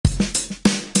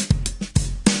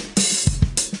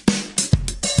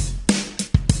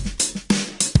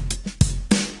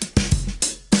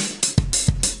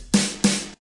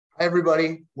Hi,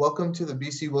 everybody. Welcome to the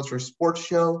BC Wheelchair Sports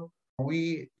Show.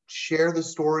 We share the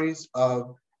stories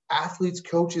of athletes,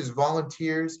 coaches,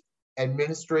 volunteers,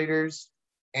 administrators,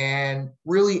 and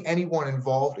really anyone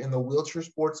involved in the wheelchair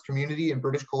sports community in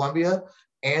British Columbia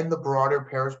and the broader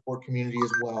parasport community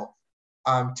as well.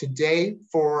 Today,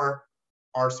 for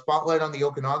our Spotlight on the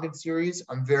Okanagan series,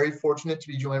 I'm very fortunate to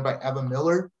be joined by Eva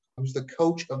Miller, who's the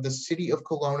coach of the City of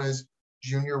Kelowna's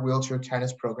junior wheelchair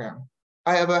tennis program.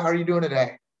 Hi, Eva. How are you doing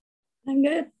today? I'm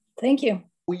good. Thank you.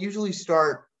 We usually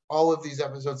start all of these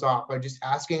episodes off by just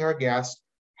asking our guest,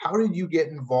 how did you get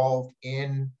involved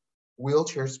in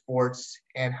wheelchair sports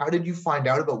and how did you find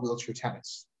out about wheelchair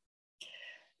tennis?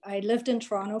 I lived in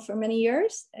Toronto for many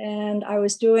years and I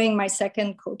was doing my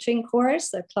second coaching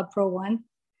course at Club Pro 1.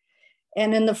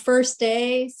 And in the first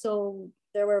day, so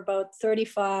there were about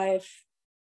 35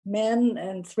 men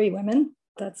and 3 women.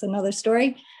 That's another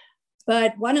story.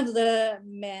 But one of the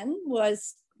men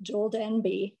was Joel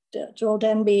Denby. Joel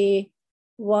Denby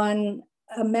won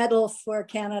a medal for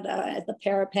Canada at the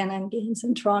Pan Am Games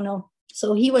in Toronto.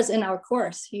 So he was in our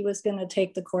course. He was going to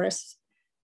take the course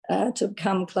to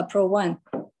become Club Pro 1.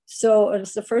 So it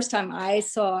was the first time I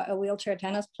saw a wheelchair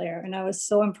tennis player, and I was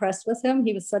so impressed with him.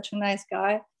 He was such a nice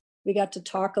guy. We got to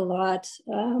talk a lot.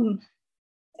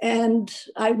 We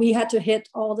had to hit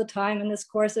all the time in this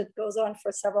course. It goes on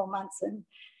for several months, and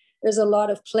there's a lot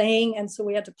of playing. And so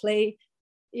we had to play,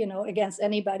 against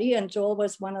anybody. And Joel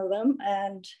was one of them.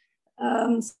 And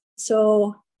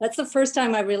so that's the first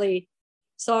time I really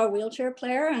saw a wheelchair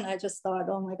player. And I just thought,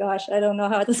 oh my gosh, I don't know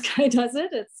how this guy does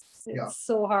it. It's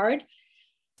so hard.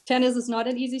 Tennis is not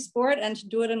an easy sport, and to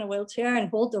do it in a wheelchair and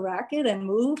hold the racket and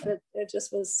move, it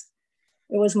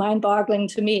was mind-boggling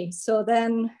to me. So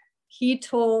then he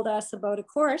told us about a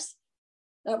course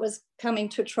that was coming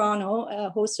to Toronto,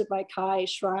 hosted by Kai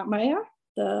Schreiermeyer,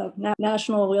 the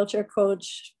national wheelchair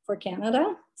coach for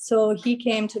Canada. So he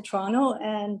came to Toronto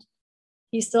and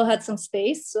he still had some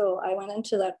space. So I went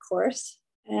into that course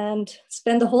and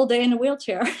spent the whole day in a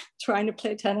wheelchair trying to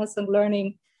play tennis and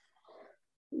learning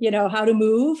how to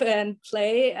move and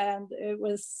play. And it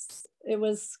was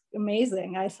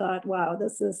amazing. I thought, wow,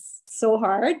 this is so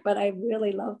hard, but I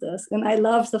really love this. And I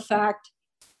love the fact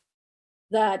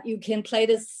that you can play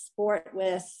this sport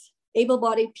with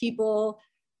able-bodied people.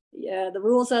 Yeah, the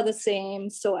rules are the same.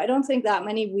 So I don't think that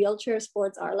many wheelchair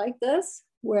sports are like this,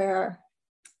 where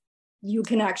you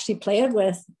can actually play it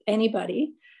with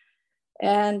anybody.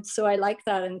 And so I like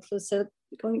that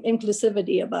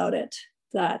inclusivity about it,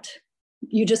 that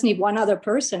you just need one other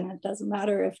person. It doesn't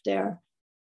matter if they're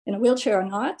in a wheelchair or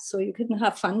not. So you can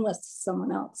have fun with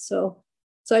someone else. So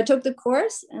I took the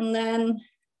course, and then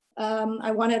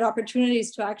I wanted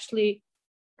opportunities to actually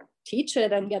teach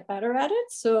it and get better at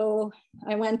it. So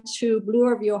I went to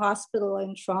Bloorview Hospital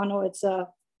in Toronto. It's a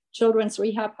children's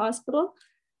rehab hospital.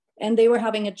 And they were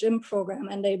having a gym program,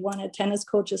 and they wanted tennis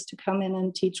coaches to come in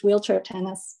and teach wheelchair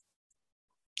tennis.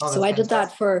 So I did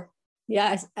that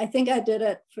I think I did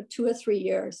it for 2 or 3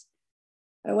 years.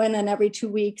 I went in every 2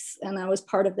 weeks, and I was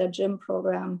part of their gym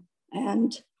program.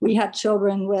 And we had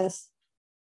children with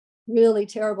really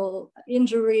terrible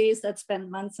injuries that spent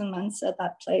months and months at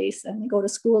that place, and they go to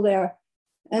school there.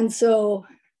 And so,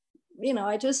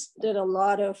 I just did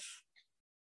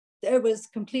there was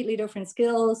completely different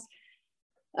skills,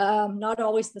 not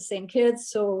always the same kids.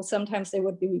 So sometimes they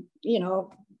would be,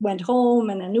 went home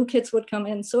and then new kids would come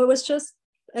in. So it was just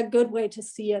a good way to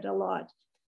see it a lot.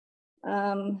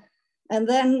 And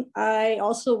then I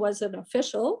also was an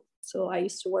official. So I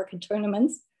used to work in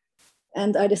tournaments,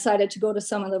 and I decided to go to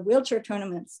some of the wheelchair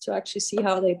tournaments to actually see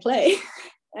how they play.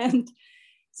 And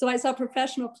so I saw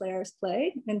professional players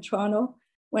play in Toronto,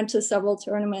 went to several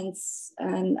tournaments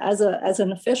and as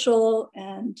an official,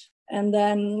 and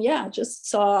then, just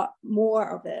saw more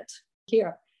of it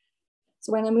here.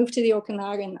 So when I moved to the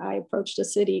Okanagan, I approached the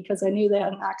city because I knew they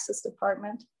had an access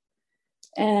department.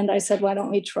 And I said, why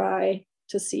don't we try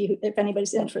to see if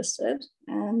anybody's interested?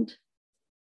 And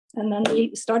then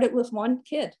we started with one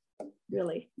kid,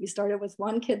 really. We started with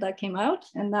one kid that came out,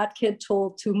 and that kid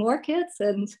told 2 more kids.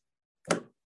 And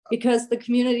because the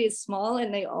community is small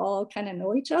and they all kind of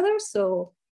know each other,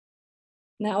 so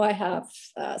now I have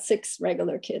 6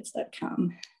 regular kids that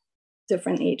come,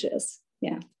 different ages.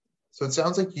 Yeah. So it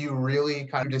sounds like you really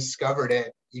kind of discovered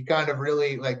it. You kind of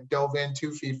really dove in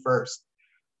 2 feet first.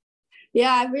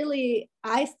 Yeah,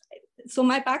 so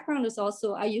my background is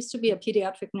also, I used to be a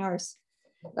pediatric nurse.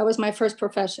 That was my first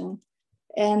profession.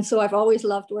 And so I've always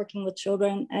loved working with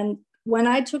children. And when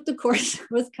I took the course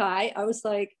with Kai, I was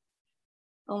like,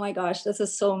 oh my gosh, this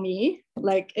is so me.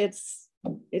 It's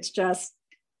just,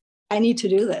 I need to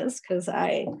do this because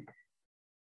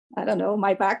I don't know,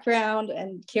 my background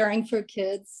and caring for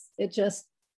kids, it just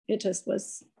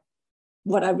was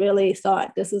what I really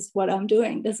thought, this is what I'm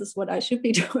doing. This is what I should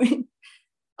be doing.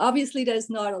 Obviously, there's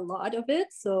not a lot of it,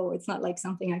 so it's not like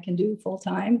something I can do full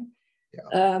time.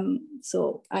 Yeah.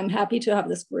 So I'm happy to have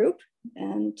this group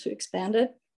and to expand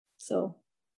it. So,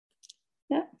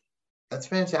 yeah. That's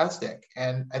fantastic.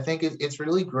 And I think it's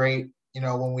really great,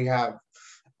 when we have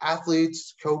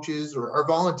athletes, coaches, or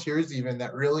volunteers even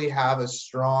that really have a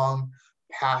strong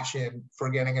passion for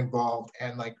getting involved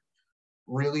and like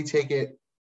really take it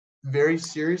very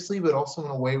seriously, but also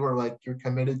in a way where like you're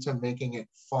committed to making it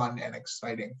fun and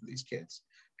exciting for these kids.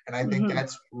 And I think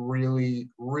that's really,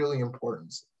 really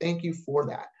important. So thank you for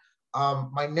that.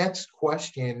 My next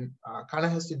question kind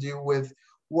of has to do with,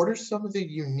 what are some of the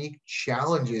unique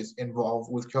challenges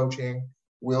involved with coaching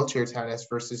wheelchair tennis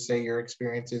versus, say, your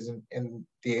experiences in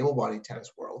the able-bodied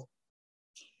tennis world?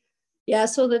 Yeah,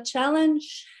 so the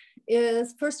challenge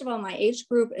is, first of all, my age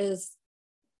group is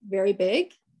very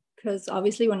big, because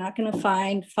obviously we're not going to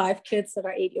find 5 kids that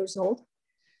are 8 years old.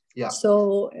 Yeah.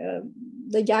 So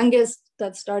the youngest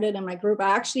that started in my group, I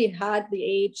actually had the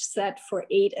age set for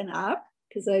 8 and up,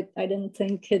 because I didn't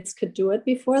think kids could do it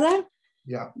before that.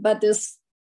 Yeah. But this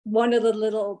one of the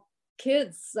little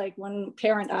kids, like one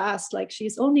parent asked, like,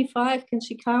 she's only 5, can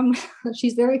she come?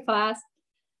 She's very fast.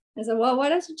 I said, well, why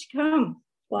doesn't she come?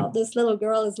 Well, this little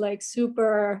girl is like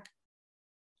super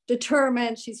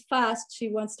determined. She's fast. She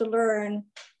wants to learn.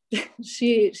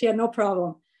 she had no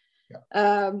problem.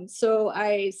 Yeah. So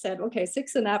I said, okay,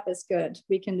 6 and up is good.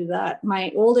 We can do that.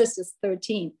 My oldest is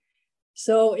 13.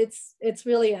 So it's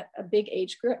really a big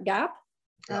age gap.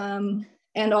 Yeah.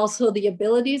 And also the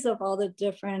abilities of all the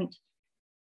different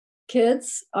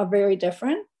kids are very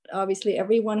different. Obviously,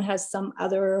 everyone has some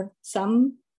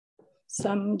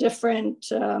different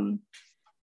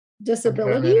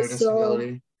disabilities.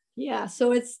 So yeah,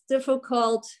 so it's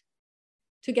difficult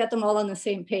to get them all on the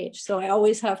same page. So I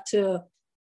always have to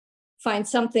find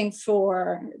something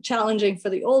for challenging for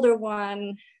the older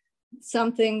one,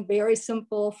 something very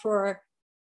simple for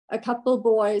a couple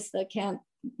boys that can't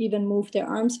even move their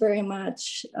arms very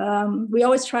much. We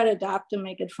always try to adapt and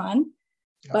make it fun,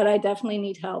 yeah. But I definitely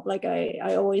need help. Like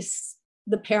I always,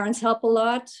 the parents help a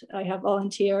lot. I have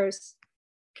volunteers,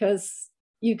 because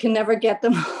you can never get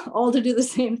them all to do the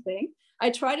same thing. I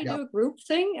try to do a group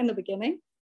thing in the beginning.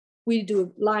 We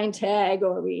do line tag,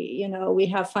 or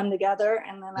we have fun together,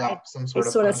 and then I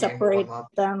sort of separate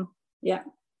them. Yeah.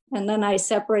 And then I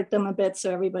separate them a bit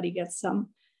so everybody gets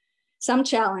some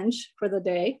challenge for the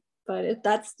day. But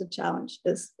that's the challenge,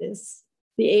 is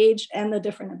the age and the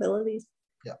different abilities.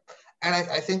 Yeah. And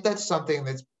I think that's something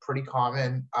that's pretty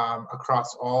common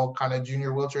across all kind of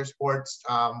junior wheelchair sports,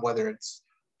 whether it's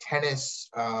tennis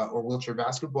or wheelchair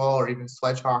basketball or even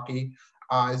sledge hockey,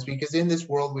 is because in this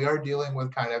world, we are dealing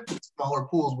with kind of smaller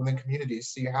pools within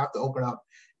communities. So you have to open up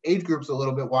age groups a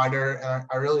little bit wider. And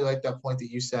I really like that point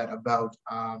that you said about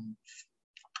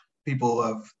people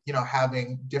of,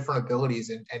 having different abilities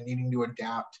and needing to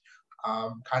adapt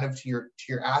kind of to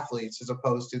your athletes, as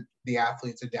opposed to the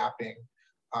athletes adapting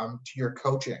to your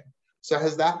coaching. So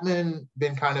has that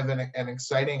been kind of an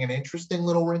exciting and interesting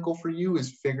little wrinkle for you,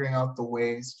 is figuring out the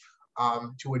ways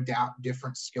to adapt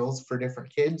different skills for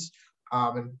different kids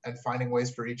and finding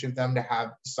ways for each of them to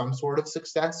have some sort of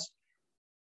success?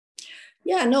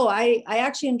 Yeah, no, I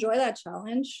actually enjoy that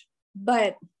challenge,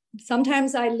 but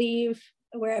sometimes I leave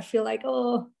where I feel like,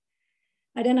 oh,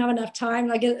 I didn't have enough time.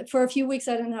 Like for a few weeks,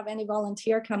 I didn't have any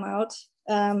volunteer come out.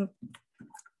 And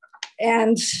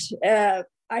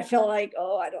I felt like,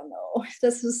 oh, I don't know,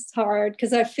 this is hard,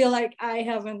 because I feel like I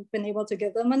haven't been able to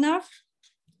give them enough.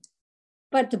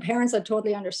 But the parents are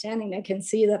totally understanding. They can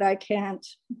see that I can't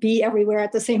be everywhere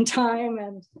at the same time,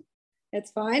 and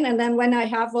it's fine. And then when I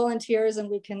have volunteers and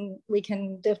we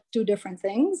can do different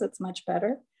things, it's much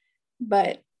better.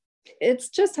 But it's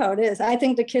just how it is. I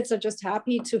think the kids are just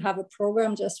happy to have a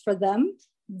program just for them.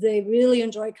 They really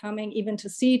enjoy coming, even to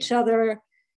see each other.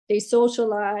 They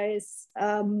socialize.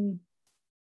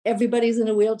 Everybody's in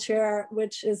a wheelchair,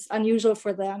 which is unusual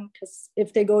for them, because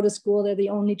if they go to school, they're the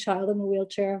only child in the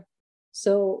wheelchair.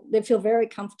 So they feel very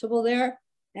comfortable there.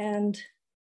 And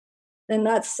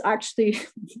that's actually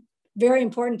very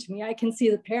important to me. I can see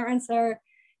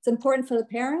it's important for the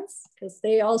parents, because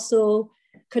they also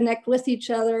connect with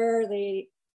each other. They,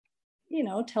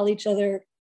 tell each other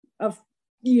of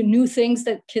new things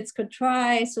that kids could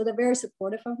try. So they're very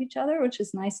supportive of each other, which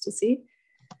is nice to see.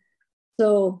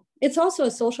 So it's also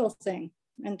a social thing,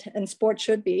 and sport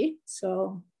should be.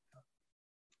 So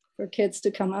for kids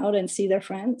to come out and see their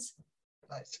friends.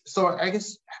 Nice. So I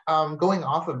guess going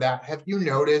off of that, have you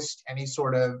noticed any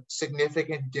sort of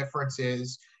significant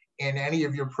differences in any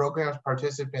of your program's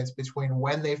participants between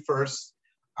when they first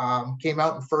came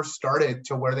out and first started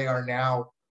to where they are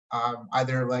now,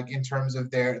 either like in terms of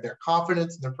their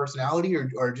confidence and their personality,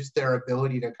 or just their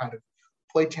ability to kind of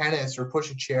play tennis or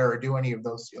push a chair or do any of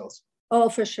those skills? Oh,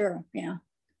 for sure. Yeah.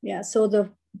 Yeah. So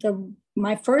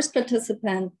my first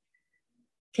participant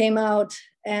came out,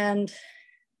 and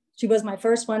she was my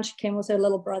first one. She came with her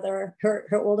little brother,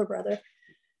 her older brother.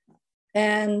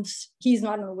 And he's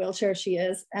not in a wheelchair, she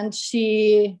is. And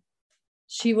she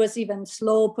was even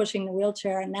slow pushing the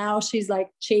wheelchair. And now she's like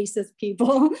chases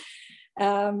people.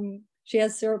 She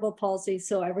has cerebral palsy,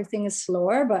 so everything is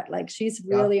slower, but like she's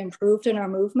really improved in her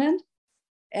movement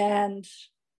and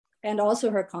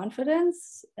also her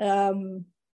confidence.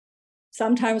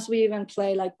 Sometimes we even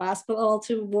play like basketball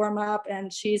to warm up,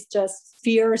 and she's just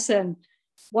fierce and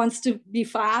wants to be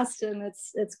fast, and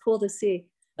it's cool to see.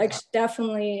 Like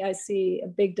definitely I see a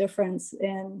big difference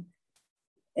in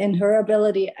her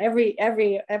ability.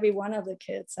 Every one of the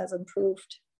kids has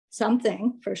improved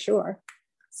something for sure.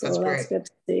 So that's good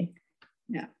to see.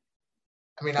 Yeah.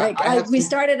 I mean, like we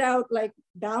started out like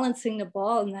balancing the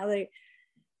ball, and now they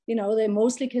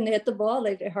mostly can hit the ball.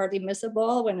 Like they hardly miss a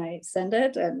ball when I send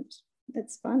it, and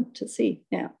it's fun to see.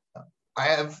 Yeah. I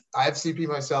have CP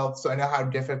myself, so I know how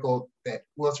difficult that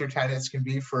wheelchair tennis can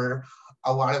be for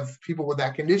a lot of people with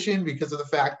that condition, because of the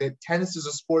fact that tennis is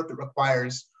a sport that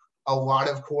requires a lot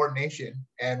of coordination.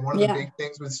 And one of the big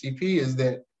things with CP is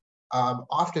that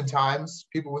oftentimes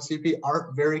people with CP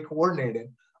aren't very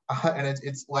coordinated, and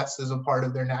it's less as a part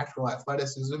of their natural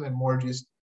athleticism and more just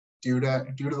due to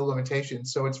the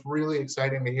limitations. So it's really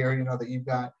exciting to hear, that you've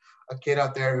got a kid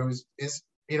out there who is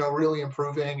really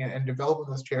improving and developing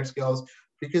those chair skills,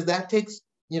 because that takes,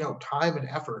 time and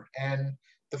effort. And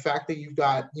the fact that you've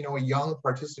got, a young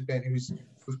participant who's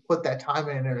put that time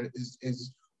in and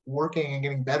is working and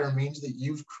getting better means that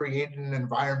you've created an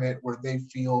environment where they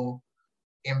feel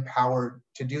empowered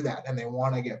to do that and they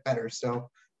want to get better. So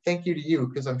thank you to you,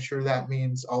 because I'm sure that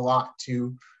means a lot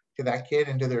to that kid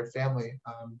and to their family.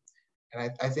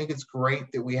 And I think it's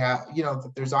great that we have,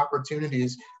 that there's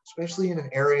opportunities, especially in an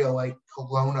area like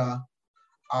Kelowna,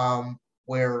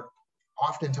 where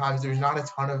oftentimes there's not a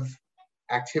ton of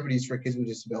activities for kids with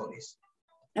disabilities.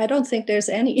 I don't think there's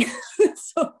any.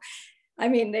 So, I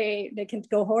mean, they can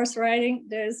go horse riding.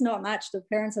 There's not much. The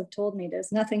parents have told me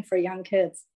there's nothing for young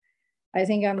kids. I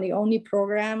think I'm the only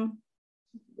program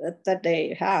that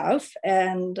they have,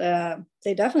 and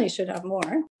they definitely should have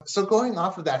more. So going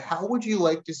off of that, how would you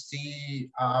like to see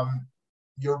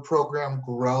your program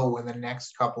grow in the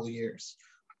next couple of years?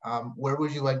 Where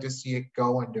would you like to see it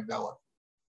go and develop?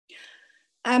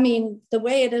 I mean, the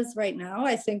way it is right now,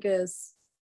 I think is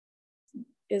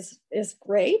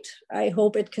great. I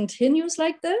hope it continues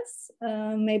like this.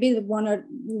 Maybe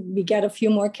we get a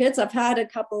few more kids. I've had a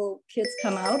couple kids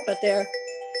come out, but they're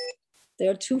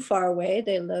too far away.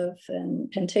 They live in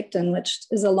Penticton, which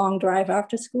is a long drive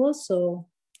after school. So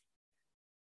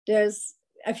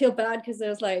I feel bad because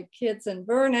there's like kids in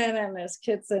Vernon and there's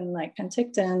kids in like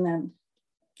Penticton, and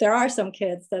there are some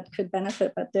kids that could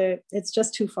benefit, but it's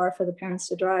just too far for the parents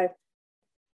to drive.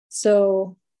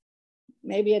 So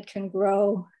maybe it can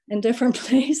grow in different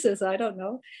places. I don't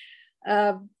know.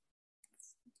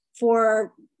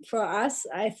 For us,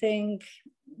 I think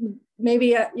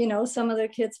maybe, some of the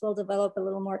kids will develop a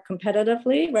little more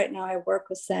competitively. Right now I work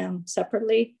with Sam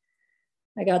separately.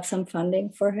 I got some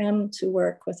funding for him to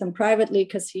work with him privately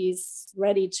because he's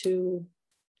ready to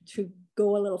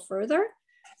go a little further.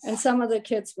 And some of the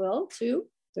kids will too.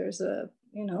 There's a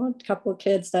couple of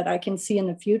kids that I can see in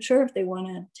the future. If they want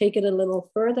to take it a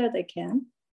little further, they can.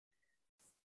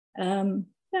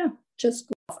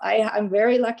 Just I'm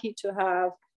very lucky to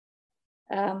have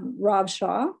Rob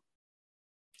Shaw.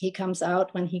 He comes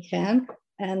out when he can,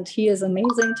 and he is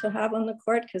amazing to have on the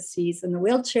court because he's in a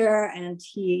wheelchair and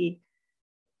he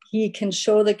can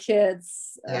show the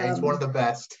kids. Yeah, he's one of the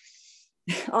best.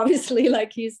 Obviously,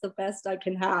 like he's the best I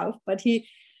can have, but he's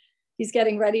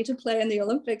getting ready to play in the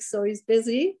Olympics, so he's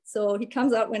busy. So he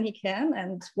comes out when he can,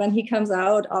 and when he comes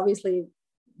out, obviously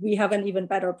we have an even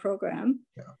better program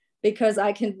because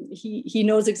he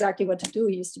knows exactly what to do.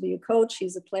 He used to be a coach.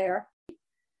 He's a player.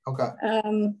 Okay.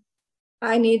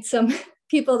 I need some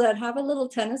people that have a little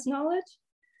tennis knowledge.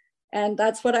 And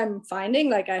that's what I'm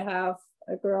finding. Like I have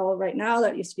a girl right now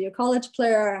that used to be a college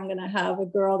player. I'm going to have a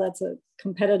girl that's a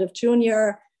competitive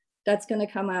junior that's going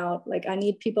to come out. Like I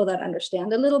need people that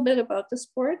understand a little bit about the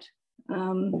sport.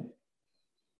 And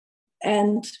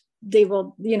they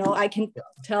will, I can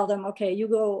tell them, okay, you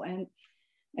go and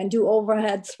and do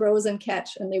overhead throws and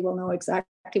catch, and they will know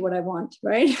exactly what I want,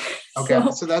 right? Okay,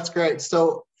 so that's great.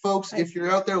 So folks, if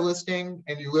you're out there listening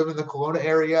and you live in the Kelowna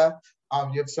area,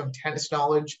 you have some tennis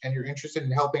knowledge and you're interested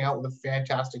in helping out with a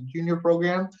fantastic junior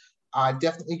program,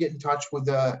 definitely get in touch with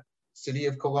the City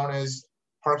of Kelowna's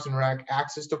Parks and Rec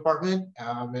Access Department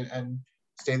and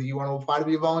say that you want to apply to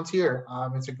be a volunteer.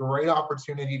 It's a great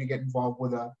opportunity to get involved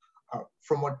with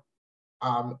from what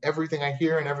everything I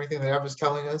hear and everything that Eva's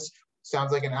telling us,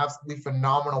 sounds like an absolutely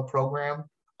phenomenal program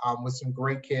with some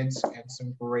great kids and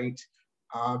some great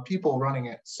people running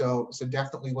it. So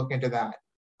definitely look into that.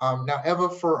 Now, Eva,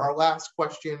 for our last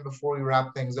question before we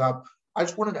wrap things up, I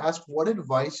just wanted to ask, what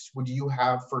advice would you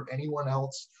have for anyone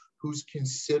else who's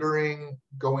considering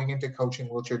going into coaching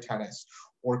wheelchair tennis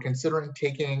or considering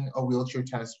taking a wheelchair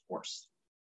tennis course?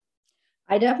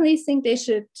 I definitely think they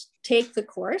should take the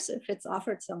course if it's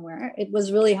offered somewhere. It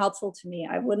was really helpful to me.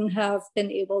 I wouldn't have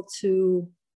been able to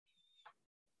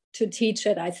teach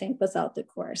it, I think, without the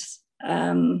course.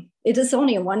 It is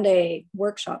only a one-day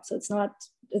workshop, so it's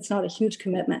not a huge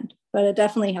commitment, but it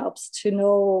definitely helps to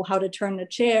know how to turn the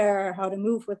chair, how to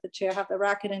move with the chair, have the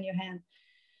racket in your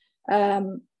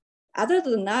hand. Other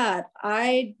than that,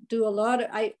 I do a lot of,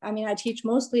 I teach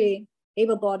mostly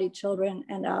able-bodied children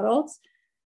and adults.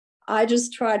 I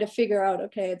just try to figure out,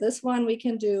 okay, this one we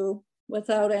can do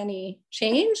without any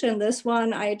change, and this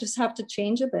one I just have to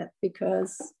change a bit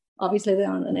because obviously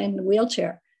they're in a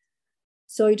wheelchair.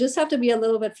 So you just have to be a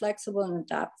little bit flexible and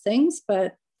adapt things.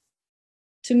 But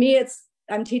to me,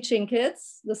 I'm teaching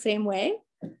kids the same way.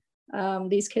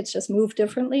 These kids just move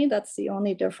differently. That's the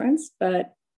only difference.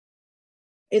 But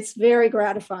it's very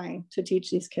gratifying to teach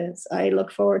these kids. I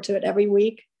look forward to it every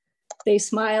week. They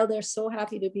smile. They're so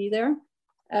happy to be there.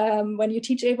 When you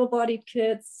teach able-bodied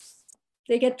kids,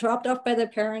 they get dropped off by their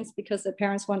parents because their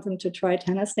parents want them to try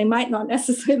tennis. They might not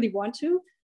necessarily want to.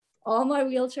 All my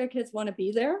wheelchair kids want to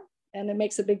be there, and it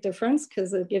makes a big difference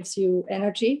because it gives you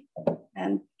energy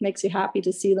and makes you happy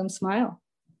to see them smile.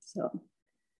 So.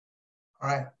 All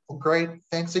right, well, great.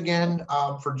 Thanks again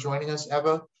for joining us,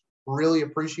 Eva. Really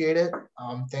appreciate it.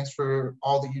 Thanks for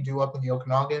all that you do up in the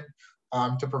Okanagan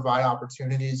to provide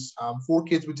opportunities for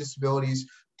kids with disabilities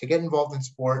to get involved in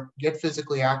sport, get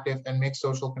physically active, and make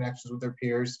social connections with their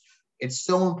peers. It's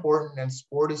so important, and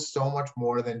sport is so much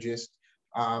more than just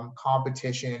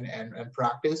competition and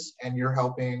practice, and you're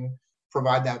helping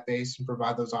provide that base and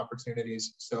provide those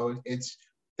opportunities. So it's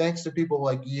thanks to people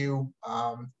like you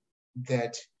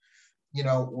that, you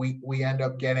know, we end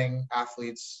up getting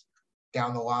athletes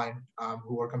down the line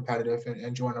who are competitive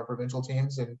and join our provincial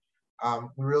teams, and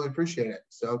we really appreciate it.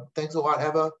 So thanks a lot,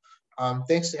 Eva.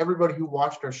 Thanks to everybody who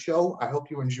watched our show. I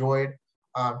hope you enjoyed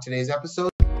today's episode.